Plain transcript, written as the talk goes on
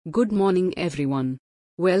Good morning, everyone.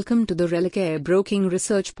 Welcome to the Relicare Broking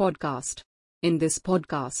Research Podcast. In this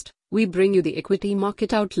podcast, we bring you the equity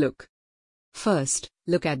market outlook. First,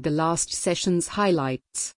 look at the last session's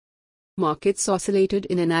highlights. Markets oscillated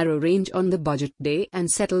in a narrow range on the budget day and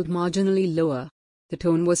settled marginally lower. The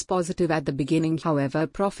tone was positive at the beginning, however,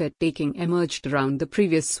 profit-taking emerged around the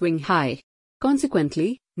previous swing high.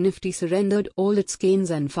 Consequently, Nifty surrendered all its gains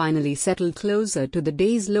and finally settled closer to the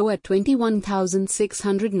day's low at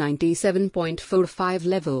 21,697.45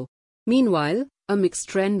 level. Meanwhile, a mixed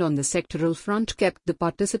trend on the sectoral front kept the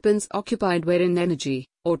participants occupied, wherein energy,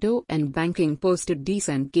 auto and banking posted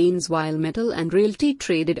decent gains while metal and realty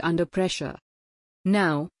traded under pressure.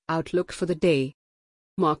 Now, outlook for the day.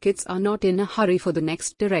 Markets are not in a hurry for the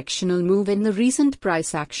next directional move, and the recent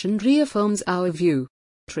price action reaffirms our view.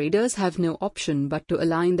 Traders have no option but to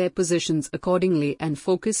align their positions accordingly and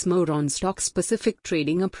focus more on stock-specific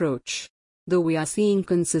trading approach. Though we are seeing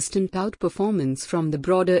consistent outperformance from the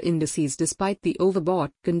broader indices despite the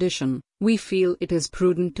overbought condition, we feel it is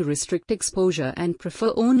prudent to restrict exposure and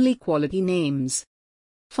prefer only quality names.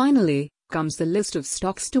 Finally, comes the list of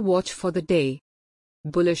stocks to watch for the day.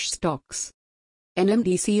 Bullish stocks: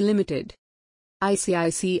 NMDC Limited,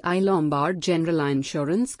 ICICI Lombard General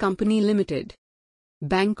Insurance Company Limited,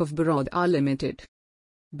 Bank of Baroda Limited.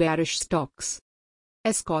 Bearish stocks: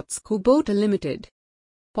 Escorts Kubota Limited,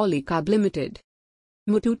 Polycab Limited,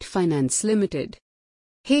 Muthoot Finance Limited.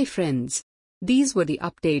 Hey friends, these were the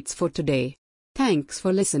updates for today. Thanks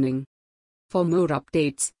for listening. For more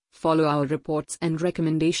updates, follow our reports and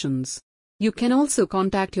recommendations. You can also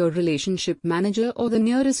contact your relationship manager or the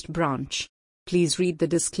nearest branch. Please read the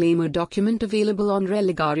disclaimer document available on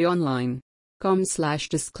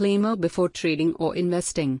religaryonline.com/disclaimer before trading or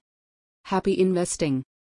investing. Happy investing!